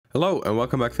Hello and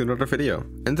welcome back to another video.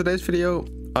 In today's video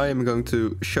I am going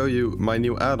to show you my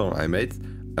new add-on I made,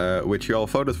 which you all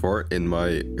voted for in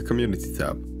my community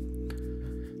tab.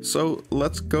 So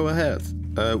let's go ahead.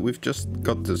 We've just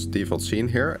got this default scene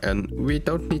here and we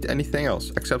don't need anything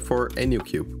else except for a new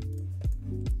cube.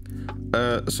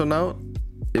 So now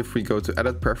if we go to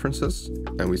edit preferences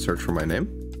and we search for my name,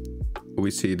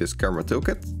 we see this camera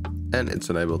toolkit and it's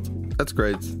enabled. That's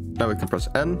great. Now we can press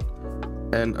N.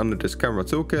 And under this camera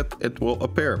toolkit, it will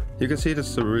appear. You can see this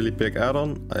is a really big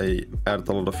add-on. I added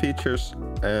a lot of features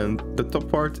and the top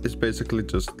part is basically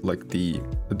just like the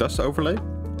dust overlay,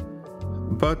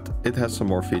 but it has some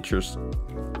more features.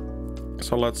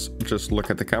 So let's just look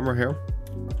at the camera here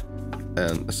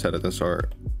and set it as our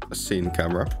scene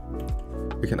camera.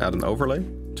 We can add an overlay,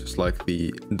 just like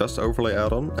the dust overlay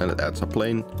add-on, and it adds a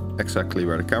plane exactly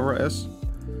where the camera is.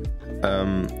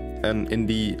 And in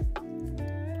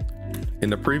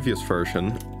the previous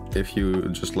version, if you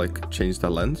just like change the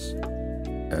lens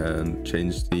and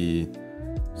change the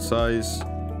size,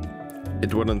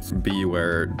 it wouldn't be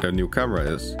where the new camera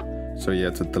is. So you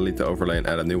had to delete the overlay and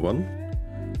add a new one.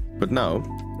 But now,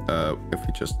 if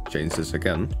we just change this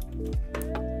again,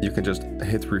 you can just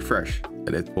hit refresh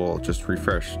and it will just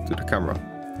refresh to the camera,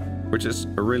 which is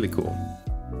really cool.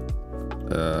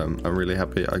 I'm really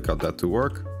happy I got that to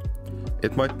work.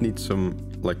 It might need some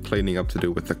like cleaning up to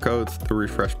do with the code, the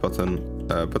refresh button,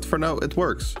 but for now it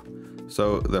works.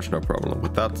 So there's no problem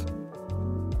with that.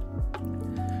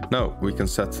 Now we can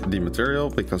set the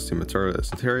material because the material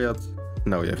isn't here yet.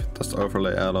 Now we have dust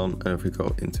overlay add-on, and if we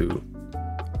go into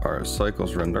our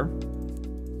cycles render,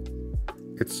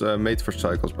 it's made for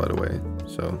cycles by the way,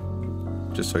 so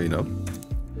just so you know.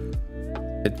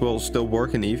 It will still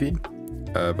work in Eevee,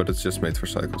 but it's just made for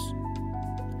cycles.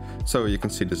 So you can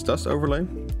see this dust overlay.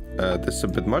 This is a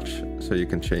bit much, so you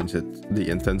can change the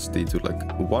intensity to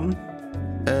like 1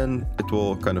 and it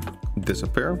will kind of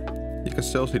disappear. You can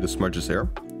still see the smudges here,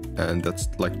 and that's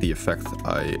like the effect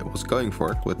I was going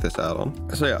for with this add-on.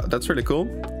 So yeah, that's really cool.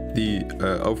 The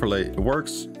overlay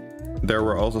works. There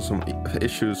were also some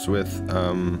issues with,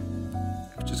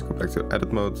 just go back to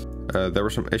edit mode. There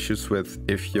were some issues with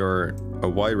if your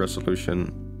Y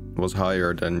resolution was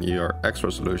higher than your X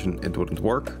resolution, it wouldn't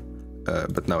work,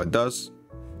 but now it does.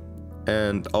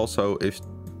 And also if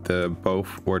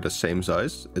both were the same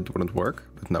size, it wouldn't work,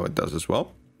 but now it does as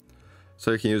well.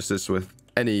 So you can use this with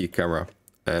any camera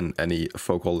and any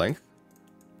focal length.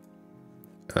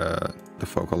 The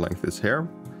focal length is here.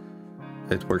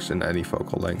 It works in any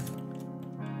focal length.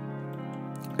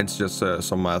 It's just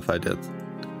some math I did.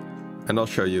 And I'll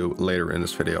show you later in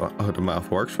this video how the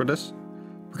math works for this,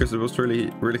 because it was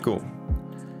really cool.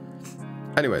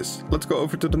 Anyways, let's go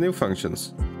over to the new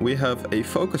functions. We have a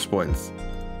focus point,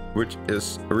 which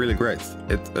is really great.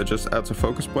 It just adds a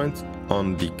focus point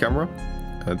on the camera,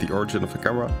 the origin of the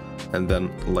camera, and then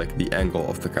like the angle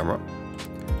of the camera.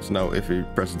 So now if we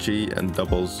press G and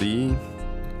double Z,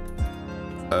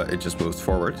 it just moves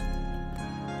forward.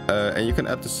 And you can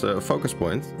add this focus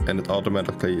point and it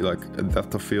automatically like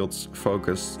depth of fields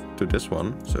focus to this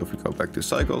one. So if we go back to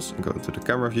cycles and go into the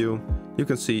camera view, you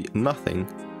can see nothing,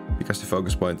 because the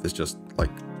focus point is just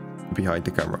like behind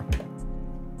the camera.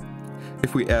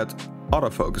 If we add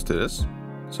autofocus to this,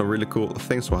 some really cool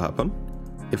things will happen.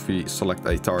 If we select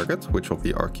a target, which will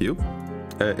be our cube,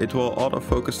 it will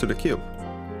autofocus to the cube.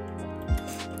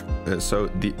 So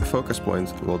the focus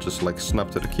point will just like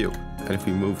snap to the cube. And if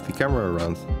we move the camera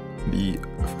around, the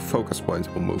focus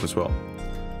point will move as well.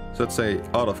 So let's say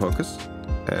autofocus.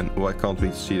 And why can't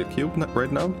we see the cube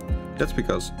right now? That's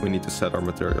because we need to set our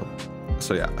material.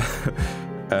 So yeah,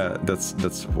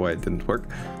 that's why it didn't work.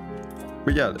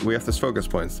 But yeah, we have this focus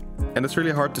point and it's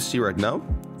really hard to see right now.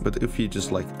 But if you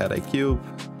just like add a cube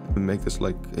and make this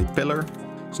like a pillar.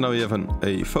 So now we have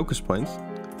a focus point,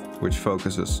 which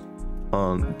focuses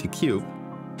on the cube.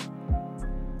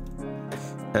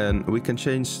 And we can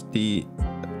change the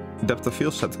depth of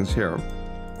field settings here.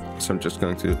 So I'm just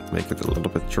going to make it a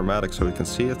little bit dramatic so we can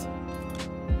see it.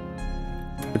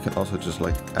 We can also just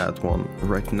like add one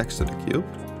right next to the cube,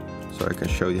 so I can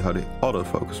show you how the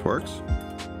autofocus works.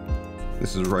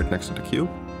 This is right next to the cube.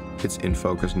 It's in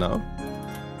focus now.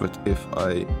 But if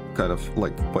I kind of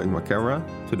like point my camera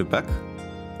to the back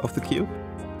of the cube,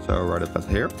 so I'll write it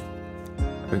here,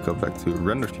 we go back to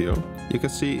render view, you can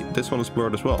see this one is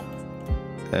blurred as well.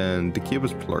 And the cube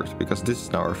is blurred because this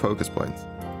is now our focus point.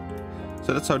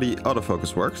 So that's how the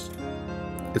autofocus works.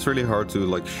 It's really hard to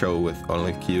like show with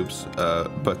only cubes,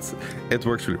 but it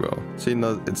works really well. See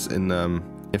now it's in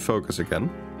focus again.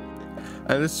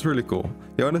 And this is really cool.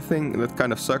 The only thing that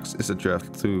kind of sucks is that you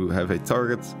have to have a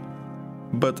target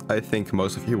but I think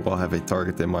most of you will have a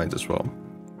target in mind as well.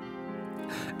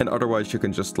 And otherwise you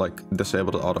can just like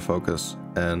disable the autofocus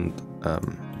and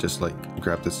just like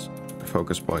grab this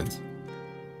focus point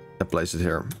and place it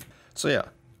here. So yeah,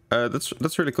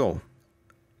 that's really cool.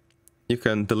 You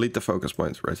can delete the focus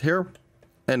point right here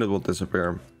and it will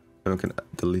disappear. And we can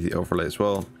delete the overlay as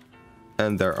well.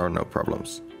 And there are no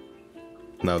problems.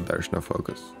 Now there's no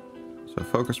focus. So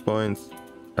focus point.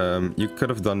 You could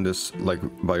have done this like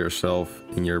by yourself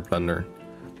in your Blender.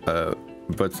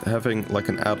 But having like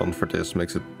an add-on for this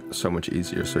makes it so much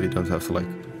easier. So you don't have to like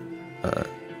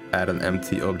add an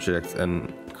empty object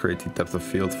and create the depth of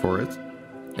field for it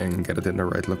and get it in the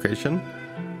right location.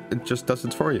 It just does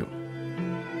it for you.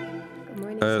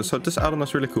 So this add-on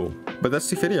is really cool. But that's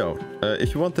the video.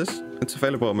 If you want this, it's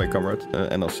available on my Comrade.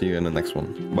 And I'll see you in the next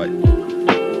one.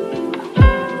 Bye.